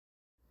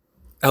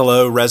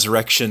Hello,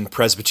 Resurrection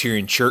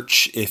Presbyterian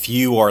Church. If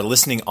you are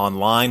listening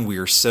online, we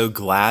are so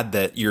glad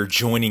that you're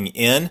joining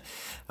in.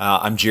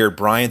 I'm Jared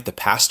Bryant, the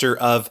pastor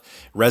of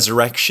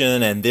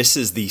Resurrection, and this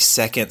is the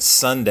second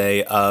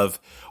Sunday of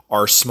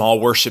our small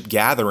worship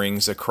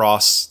gatherings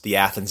across the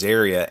Athens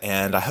area.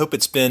 And I hope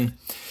it's been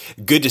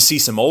good to see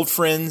some old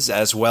friends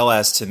as well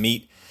as to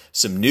meet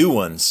some new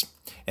ones.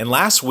 And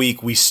last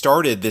week, we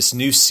started this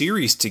new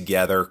series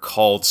together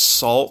called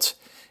Salt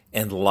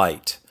and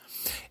Light.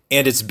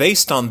 And it's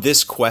based on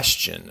this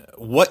question: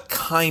 what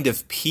kind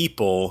of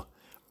people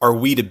are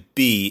we to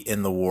be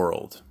in the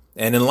world?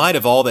 And in light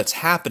of all that's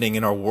happening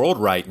in our world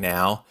right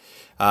now,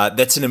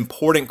 that's an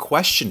important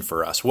question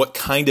for us. What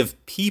kind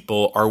of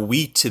people are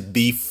we to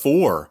be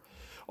for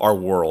our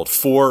world,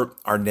 for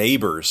our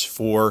neighbors,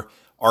 for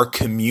our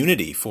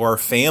community, for our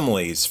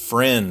families,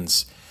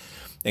 friends,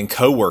 and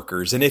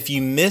coworkers? And if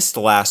you missed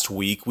last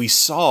week, we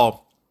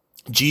saw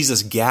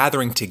Jesus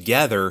gathering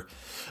together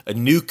a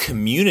new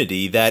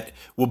community that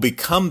will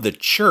become the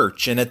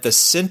church. And at the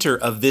center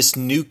of this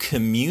new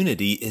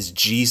community is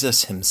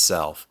Jesus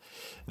himself,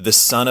 the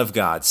Son of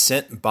God,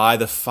 sent by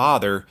the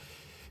Father,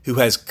 who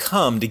has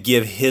come to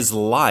give his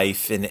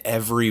life in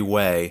every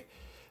way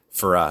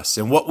for us.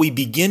 And what we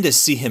begin to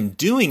see him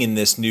doing in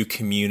this new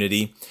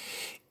community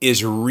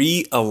is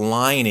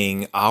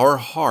realigning our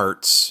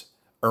hearts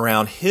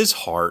around his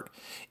heart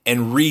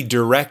and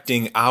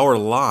redirecting our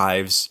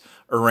lives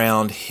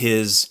around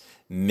his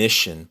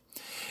mission.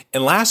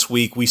 And last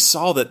week, we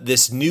saw that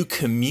this new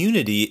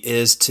community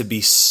is to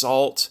be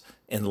salt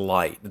and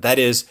light. That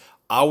is,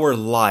 our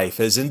life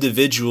as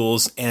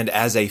individuals and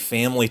as a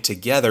family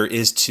together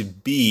is to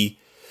be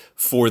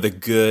for the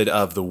good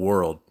of the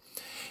world.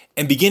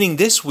 And beginning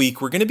this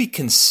week, we're going to be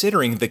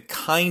considering the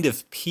kind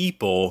of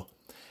people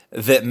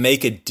that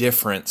make a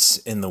difference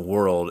in the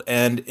world.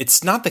 And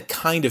it's not the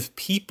kind of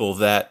people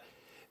that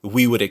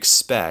we would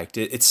expect.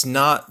 It's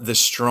not the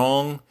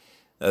strong,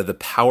 the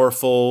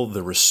powerful,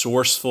 the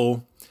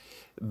resourceful.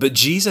 But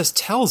Jesus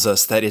tells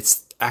us that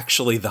it's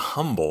actually the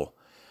humble.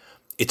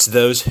 It's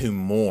those who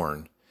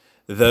mourn,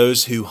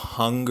 those who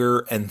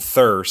hunger and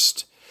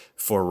thirst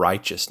for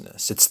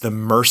righteousness. It's the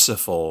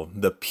merciful,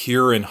 the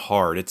pure in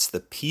heart. It's the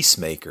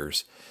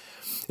peacemakers.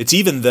 It's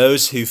even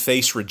those who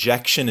face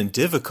rejection and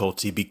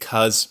difficulty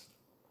because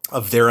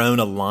of their own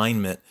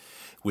alignment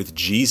with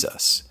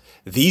Jesus.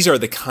 These are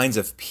the kinds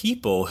of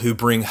people who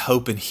bring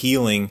hope and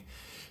healing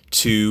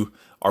to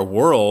our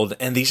world,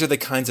 and these are the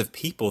kinds of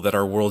people that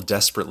our world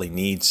desperately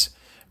needs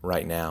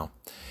right now.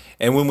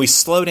 And when we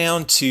slow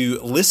down to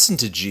listen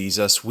to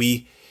Jesus,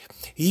 we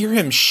hear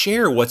him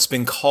share what's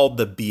been called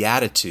the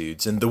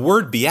Beatitudes. And the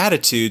word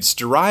Beatitudes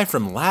derive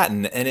from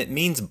Latin, and it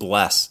means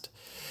blessed.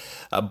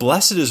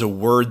 Blessed is a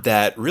word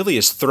that really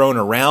is thrown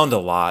around a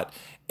lot,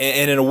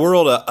 and in a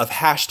world of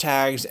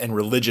hashtags and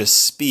religious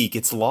speak,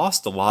 it's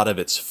lost a lot of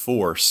its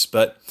force.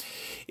 But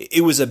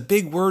it was a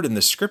big word in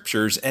the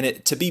scriptures,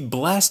 and to be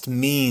blessed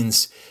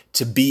means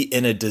to be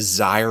in a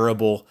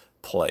desirable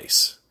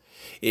place.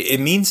 It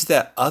means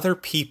that other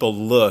people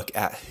look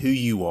at who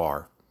you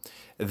are,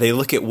 they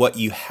look at what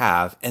you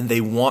have, and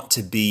they want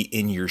to be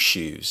in your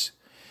shoes.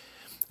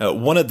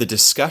 One of the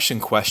discussion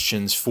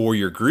questions for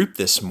your group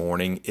this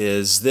morning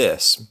is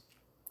this: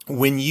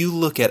 when you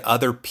look at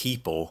other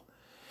people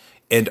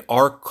and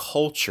our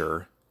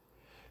culture,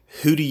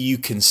 who do you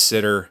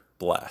consider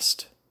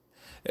blessed?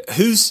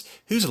 Whose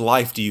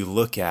life do you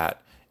look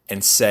at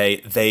and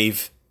say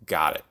they've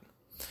got it?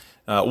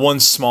 One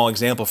small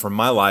example from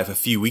my life: a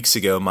few weeks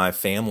ago, my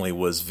family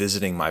was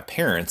visiting my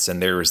parents,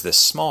 and there was this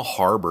small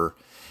harbor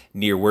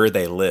near where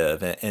they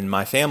live. And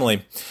my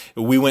family,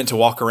 we went to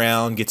walk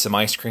around, get some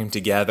ice cream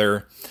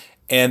together,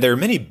 and there are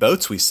many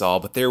boats we saw,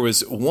 but there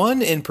was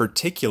one in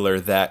particular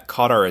that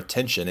caught our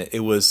attention.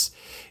 It was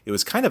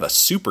kind of a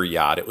super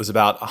yacht. It was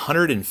about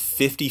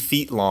 150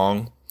 feet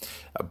long,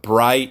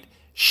 bright,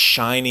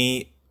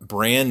 shiny,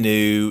 brand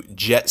new,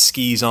 jet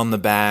skis on the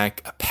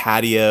back, a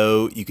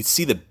patio. You could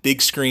see the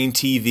big screen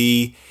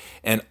TV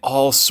and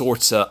all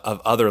sorts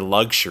of other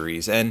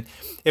luxuries. And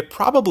it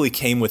probably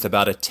came with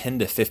about a $10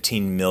 to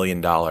 $15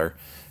 million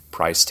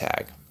price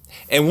tag.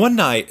 And one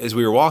night as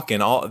we were walking,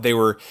 they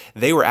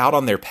were out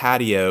on their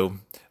patio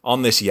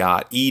on this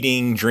yacht,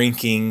 eating,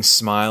 drinking,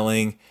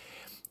 smiling.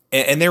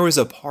 And there was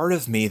a part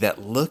of me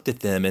that looked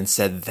at them and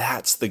said,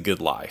 that's the good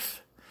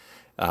life.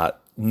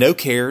 No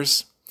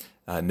cares.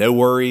 No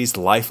worries,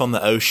 life on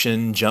the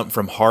ocean, jump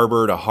from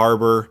harbor to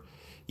harbor.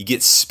 You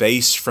get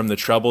space from the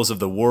troubles of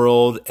the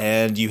world,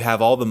 and you have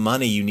all the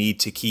money you need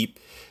to keep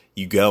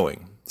you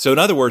going. So in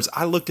other words,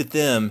 I looked at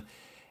them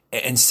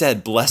and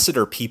said, blessed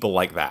are people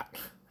like that.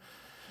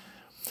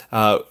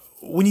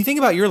 When you think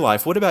about your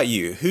life, what about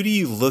you? Who do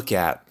you look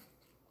at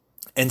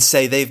and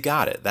say they've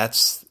got it?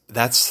 That's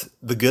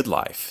the good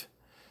life.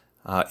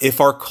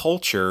 If our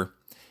culture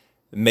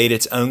made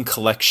its own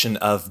collection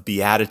of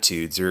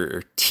beatitudes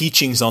or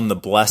teachings on the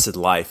blessed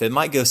life, it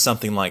might go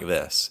something like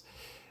this.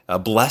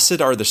 Blessed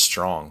are the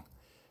strong.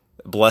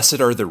 Blessed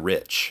are the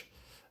rich.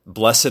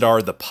 Blessed are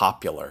the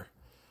popular.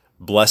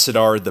 Blessed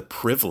are the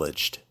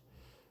privileged.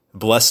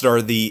 Blessed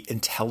are the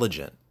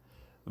intelligent.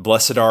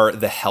 Blessed are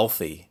the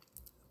healthy.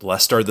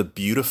 Blessed are the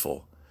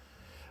beautiful.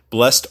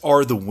 Blessed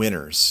are the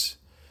winners.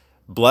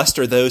 Blessed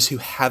are those who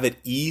have it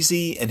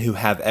easy and who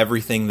have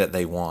everything that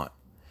they want.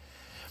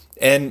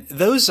 And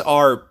those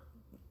are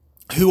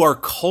who our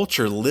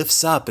culture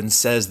lifts up and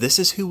says, this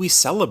is who we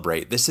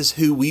celebrate. This is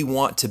who we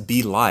want to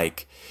be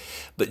like.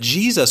 But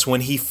Jesus,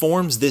 when he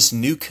forms this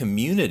new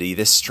community,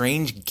 this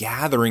strange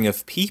gathering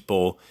of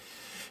people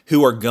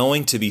who are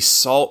going to be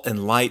salt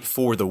and light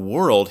for the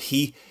world,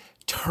 he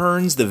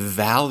turns the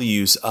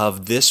values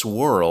of this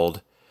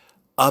world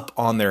up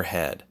on their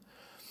head.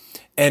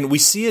 And we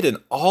see it in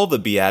all the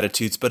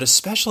Beatitudes, but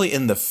especially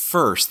in the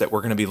first that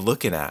we're going to be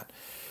looking at.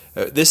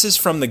 This is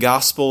from the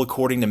Gospel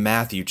according to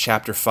Matthew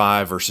chapter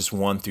 5, verses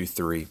 1 through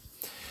 3.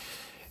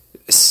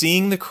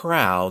 Seeing the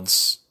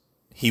crowds,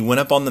 he went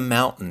up on the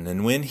mountain,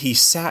 and when he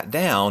sat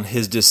down,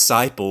 his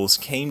disciples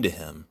came to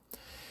him.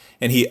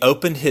 And he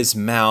opened his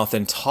mouth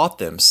and taught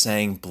them,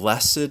 saying,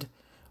 Blessed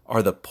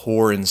are the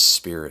poor in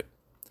spirit,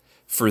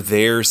 for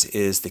theirs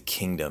is the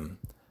kingdom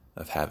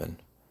of heaven.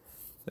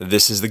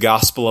 This is the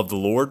gospel of the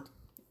Lord.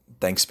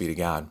 Thanks be to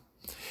God.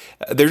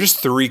 There are just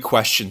three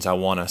questions I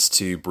want us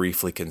to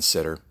briefly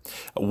consider.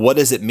 What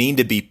does it mean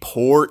to be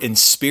poor in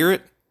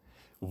spirit?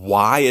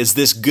 Why is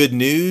this good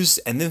news?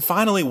 And then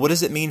finally, what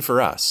does it mean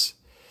for us?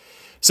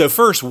 So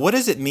first, what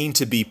does it mean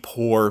to be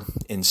poor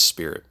in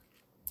spirit?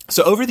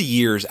 So over the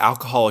years,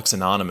 Alcoholics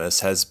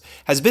Anonymous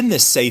has been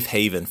this safe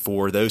haven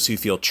for those who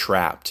feel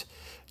trapped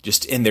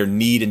just in their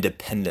need and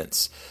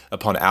dependence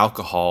upon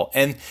alcohol.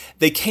 And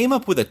they came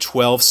up with a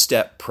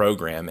 12-step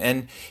program.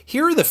 And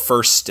here are the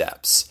first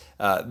steps.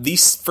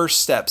 These first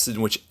steps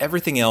in which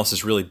everything else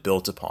is really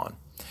built upon.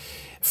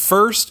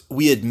 First,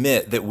 we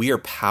admit that we are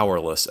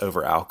powerless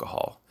over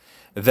alcohol,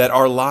 that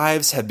our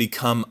lives have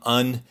become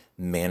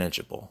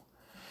unmanageable.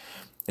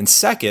 And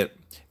second,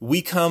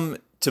 we come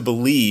to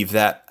believe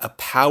that a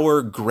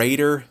power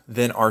greater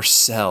than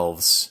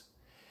ourselves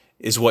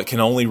is what can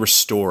only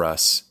restore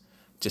us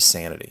to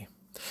sanity.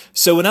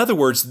 So in other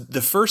words,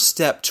 the first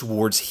step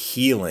towards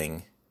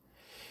healing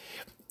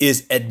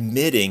is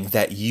admitting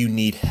that you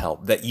need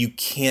help, that you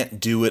can't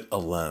do it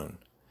alone.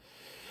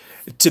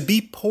 To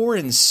be poor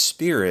in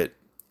spirit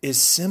is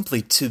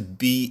simply to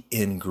be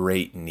in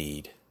great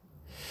need.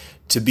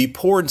 To be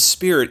poor in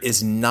spirit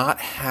is not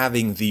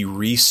having the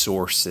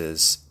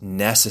resources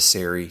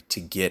necessary to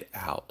get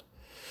out.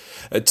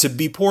 To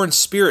be poor in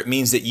spirit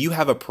means that you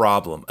have a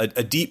problem,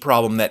 a deep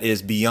problem that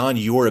is beyond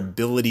your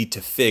ability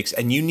to fix,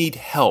 and you need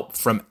help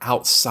from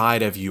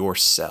outside of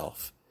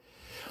yourself.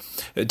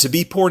 To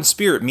be poor in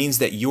spirit means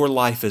that your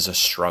life is a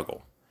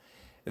struggle,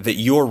 that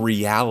your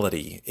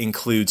reality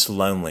includes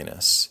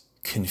loneliness,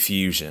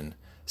 confusion,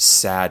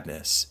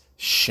 sadness,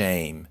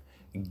 shame,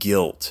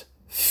 guilt,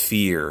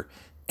 fear,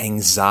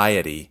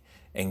 anxiety,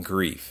 and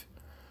grief.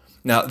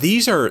 Now,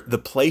 these are the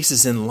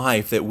places in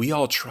life that we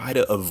all try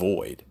to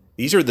avoid.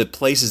 These are the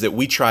places that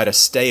we try to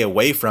stay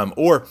away from,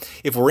 or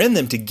if we're in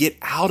them, to get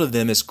out of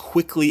them as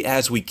quickly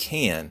as we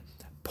can.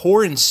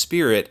 Poor in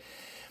spirit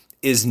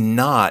is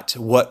not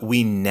what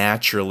we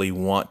naturally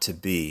want to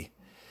be.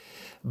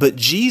 But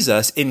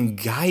Jesus, in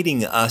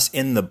guiding us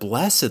in the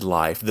blessed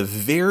life, the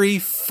very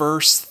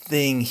first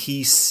thing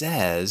he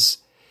says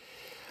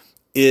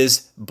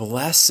is,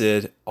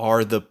 Blessed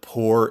are the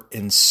poor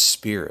in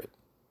spirit.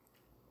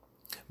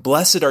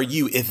 Blessed are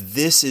you if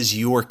this is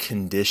your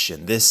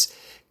condition, this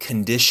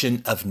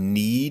condition of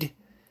need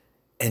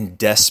and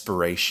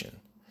desperation.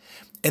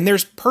 And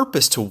there's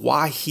purpose to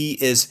why he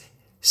is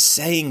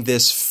saying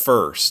this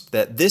first,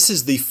 that this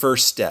is the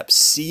first step,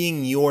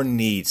 seeing your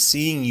needs,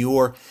 seeing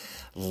your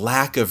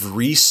lack of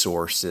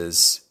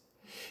resources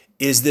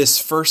is this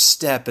first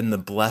step in the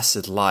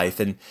blessed life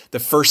and the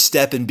first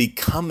step in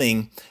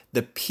becoming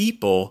the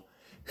people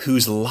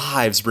whose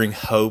lives bring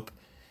hope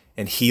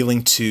and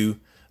healing to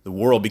the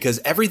world, because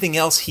everything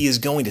else he is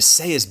going to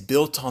say is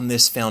built on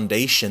this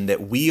foundation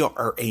that we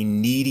are a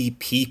needy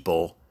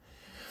people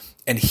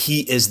and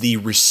he is the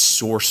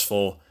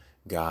resourceful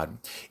God.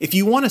 If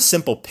you want a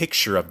simple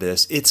picture of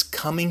this, it's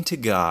coming to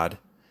God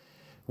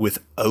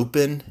with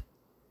open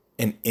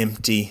and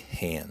empty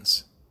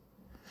hands.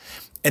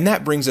 And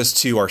that brings us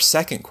to our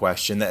second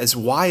question, that is,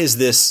 why is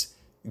this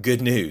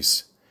good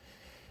news?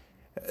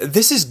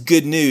 This is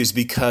good news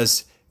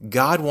because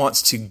God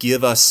wants to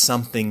give us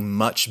something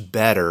much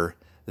better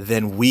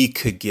than we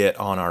could get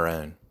on our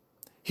own.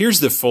 Here's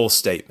the full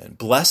statement.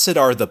 Blessed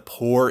are the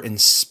poor in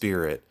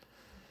spirit,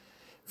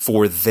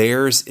 for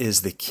theirs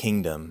is the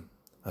kingdom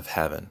of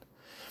heaven.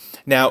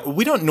 Now,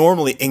 we don't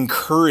normally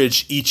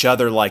encourage each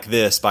other like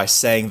this by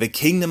saying the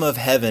kingdom of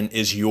heaven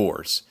is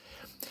yours.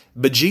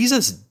 But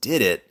Jesus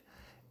did it,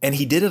 and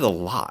he did it a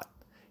lot.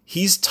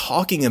 He's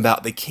talking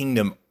about the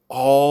kingdom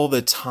all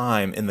the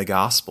time in the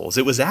Gospels.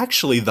 It was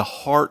actually the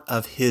heart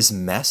of his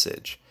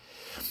message.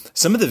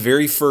 Some of the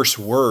very first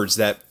words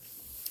that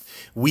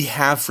we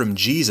have from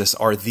Jesus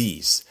are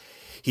these.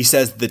 He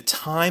says, the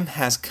time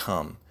has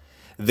come.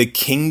 The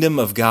kingdom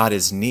of God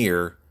is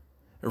near.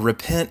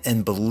 Repent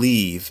and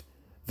believe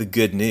the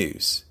good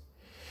news.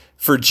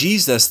 For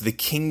Jesus, the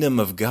kingdom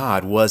of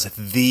God was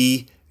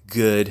the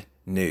good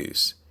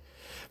news.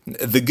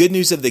 The good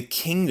news of the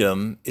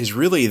kingdom is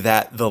really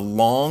that the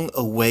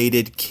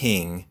long-awaited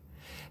king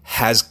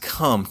has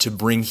come to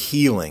bring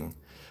healing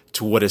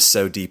to what is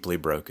so deeply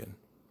broken.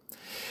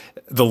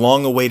 The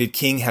long-awaited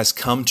king has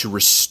come to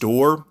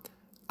restore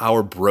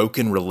our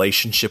broken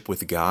relationship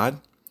with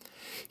God.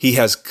 He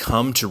has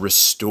come to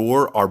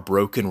restore our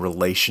broken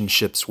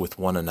relationships with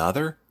one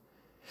another.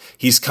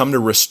 He's come to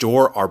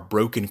restore our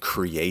broken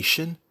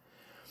creation,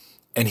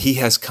 and he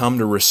has come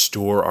to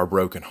restore our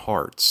broken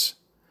hearts.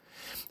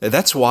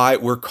 That's why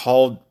we're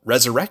called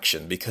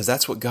resurrection, because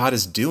that's what God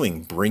is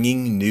doing,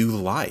 bringing new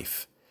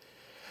life.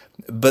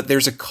 But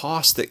there's a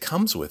cost that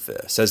comes with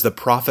this. As the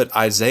prophet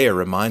Isaiah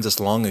reminds us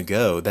long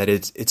ago, that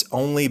it's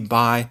only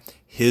by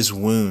his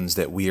wounds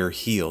that we are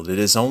healed. It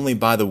is only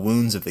by the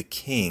wounds of the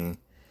king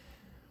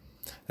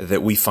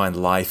that we find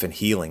life and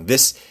healing.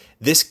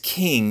 This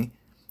king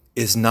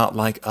is not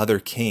like other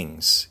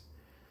kings.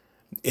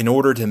 In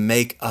order to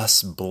make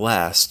us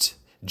blessed,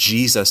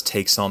 Jesus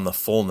takes on the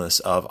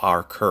fullness of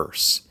our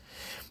curse.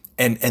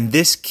 And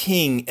this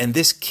king and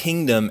this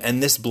kingdom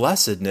and this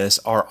blessedness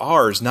are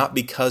ours, not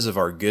because of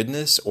our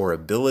goodness or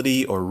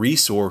ability or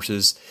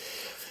resources,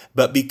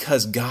 but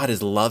because God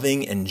is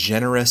loving and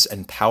generous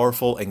and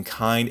powerful and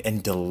kind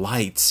and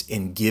delights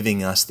in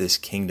giving us this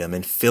kingdom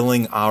and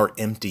filling our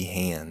empty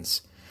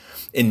hands,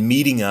 in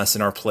meeting us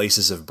in our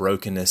places of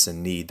brokenness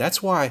and need.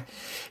 That's why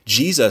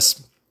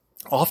Jesus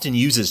often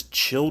uses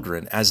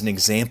children as an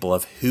example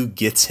of who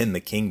gets in the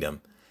kingdom.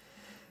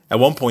 At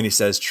one point he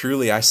says,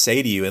 "Truly I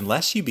say to you,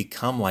 unless you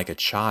become like a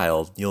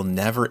child, you'll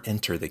never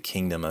enter the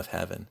kingdom of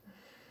heaven."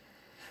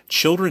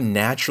 Children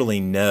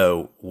naturally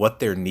know what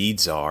their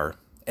needs are,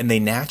 and they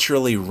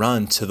naturally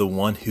run to the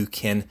one who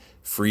can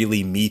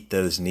freely meet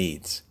those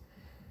needs.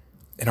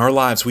 In our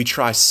lives, we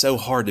try so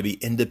hard to be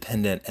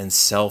independent and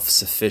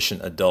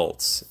self-sufficient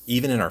adults,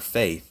 even in our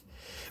faith.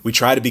 We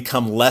try to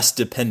become less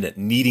dependent,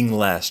 needing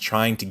less,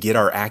 trying to get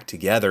our act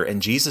together.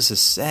 And Jesus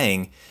is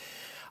saying,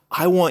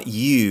 I want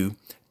you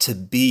to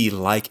be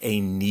like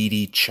a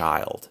needy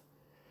child,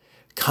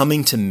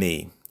 coming to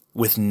me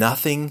with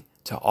nothing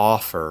to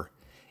offer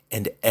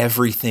and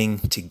everything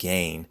to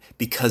gain,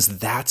 because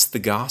that's the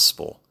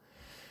gospel.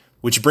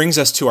 Which brings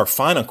us to our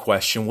final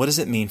question: what does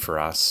it mean for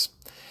us?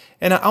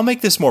 And I'll make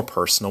this more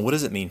personal. What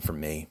does it mean for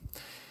me?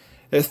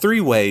 There are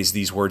 3 ways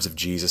these words of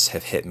Jesus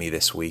have hit me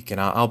this week,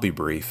 and I'll be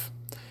brief.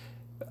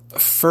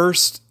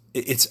 First,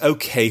 it's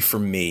okay for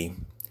me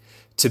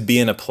to be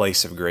in a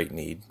place of great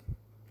need.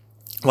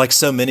 Like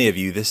so many of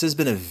you, this has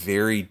been a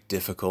very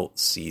difficult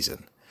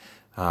season.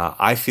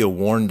 I feel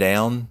worn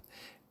down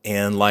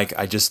and like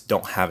I just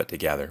don't have it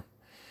together.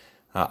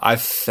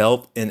 I've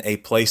felt in a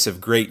place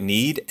of great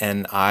need,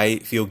 and I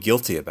feel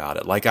guilty about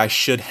it, like I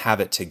should have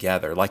it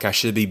together, like I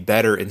should be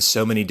better in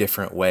so many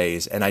different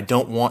ways, and I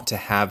don't want to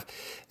have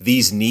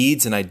these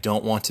needs, and I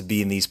don't want to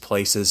be in these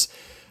places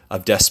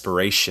of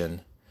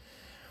desperation.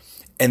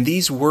 And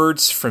these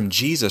words from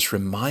Jesus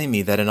remind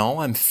me that in all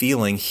I'm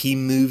feeling, he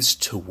moves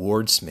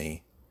towards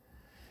me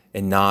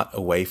and not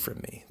away from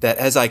me. That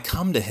as I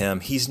come to him,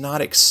 he's not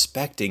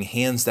expecting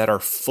hands that are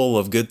full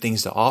of good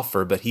things to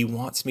offer, but he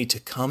wants me to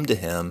come to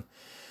him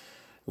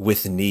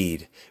with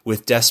need,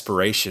 with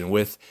desperation,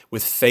 with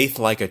faith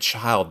like a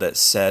child that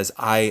says,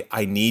 I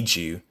need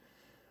you,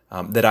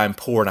 that I'm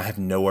poor and I have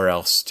nowhere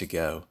else to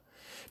go.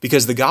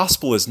 Because the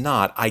gospel is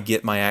not, I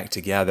get my act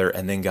together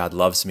and then God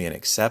loves me and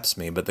accepts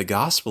me, but the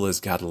gospel is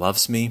God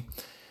loves me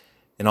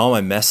in all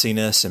my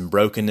messiness and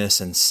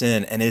brokenness and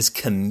sin, and is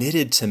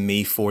committed to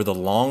me for the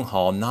long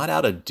haul, not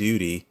out of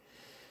duty,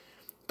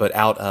 but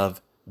out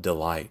of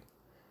delight.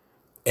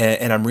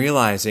 And I'm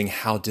realizing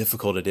how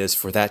difficult it is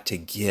for that to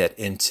get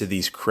into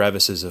these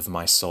crevices of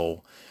my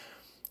soul,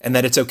 and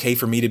that it's okay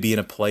for me to be in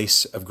a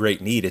place of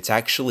great need. It's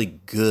actually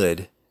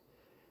good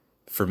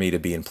for me to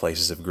be in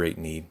places of great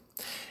need.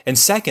 And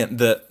second,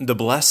 the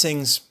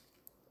blessings,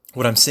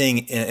 what I'm seeing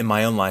in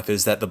my own life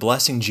is that the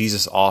blessing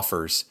Jesus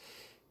offers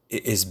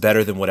is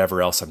better than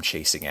whatever else I'm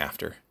chasing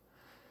after.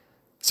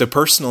 So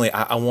personally,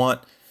 I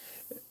want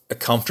a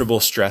comfortable,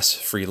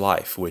 stress-free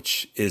life,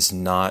 which is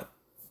not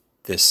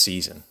this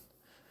season.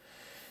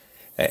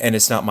 And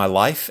it's not my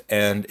life,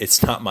 and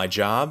it's not my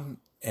job,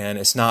 and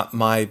it's not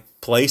my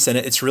place, and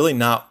it's really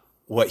not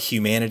what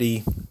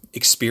humanity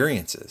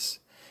experiences.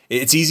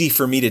 It's easy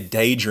for me to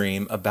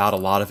daydream about a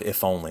lot of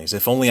if-onlys.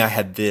 If only I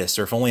had this,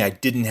 or if only I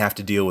didn't have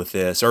to deal with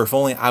this, or if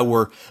only I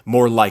were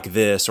more like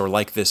this or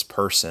like this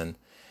person.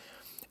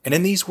 And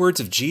in these words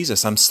of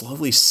Jesus, I'm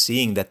slowly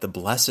seeing that the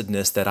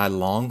blessedness that I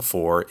long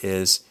for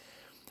is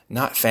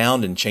not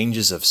found in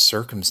changes of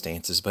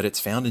circumstances, but it's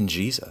found in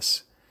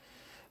Jesus.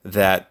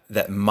 That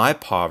my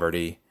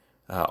poverty,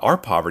 our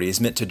poverty,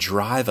 is meant to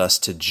drive us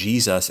to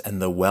Jesus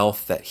and the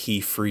wealth that he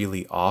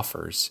freely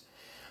offers.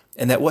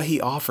 And that what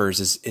he offers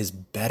is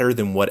better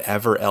than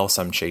whatever else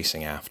I'm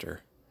chasing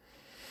after.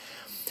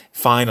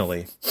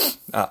 Finally,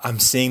 I'm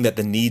seeing that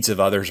the needs of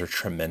others are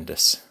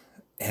tremendous.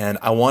 And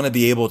I want to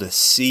be able to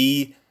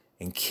see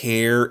and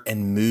care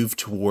and move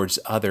towards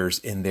others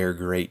in their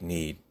great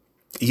need,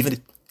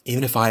 even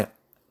if I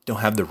don't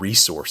have the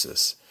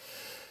resources.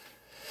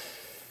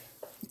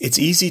 It's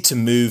easy to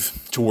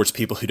move towards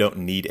people who don't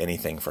need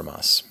anything from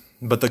us,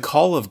 but the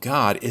call of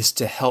God is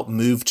to help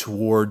move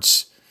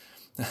towards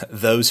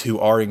those who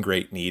are in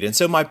great need. And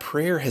so my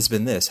prayer has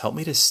been this: help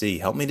me to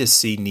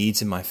see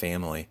needs in my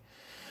family.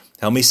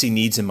 Help me see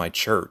needs in my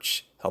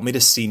church. Help me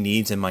to see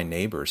needs in my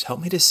neighbors. Help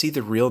me to see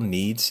the real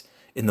needs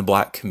in the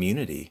Black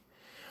community.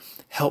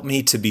 Help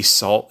me to be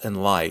salt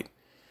and light,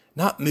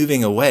 not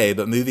moving away,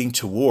 but moving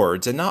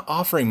towards, and not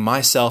offering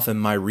myself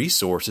and my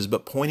resources,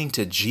 but pointing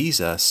to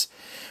Jesus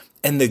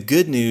and the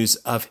good news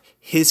of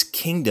his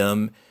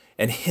kingdom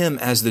and him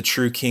as the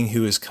true king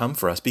who has come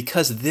for us.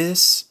 Because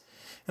this,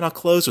 and I'll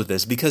close with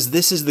this, because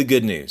this is the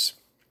good news.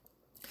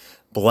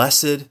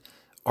 Blessed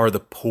are the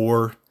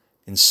poor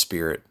in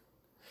spirit,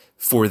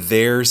 for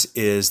theirs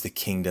is the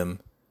kingdom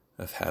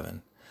of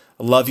heaven.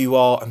 I love you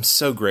all. I'm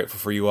so grateful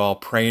for you all,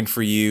 praying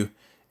for you,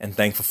 and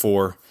thankful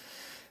for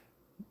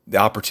the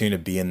opportunity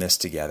to be in this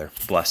together.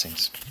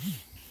 Blessings.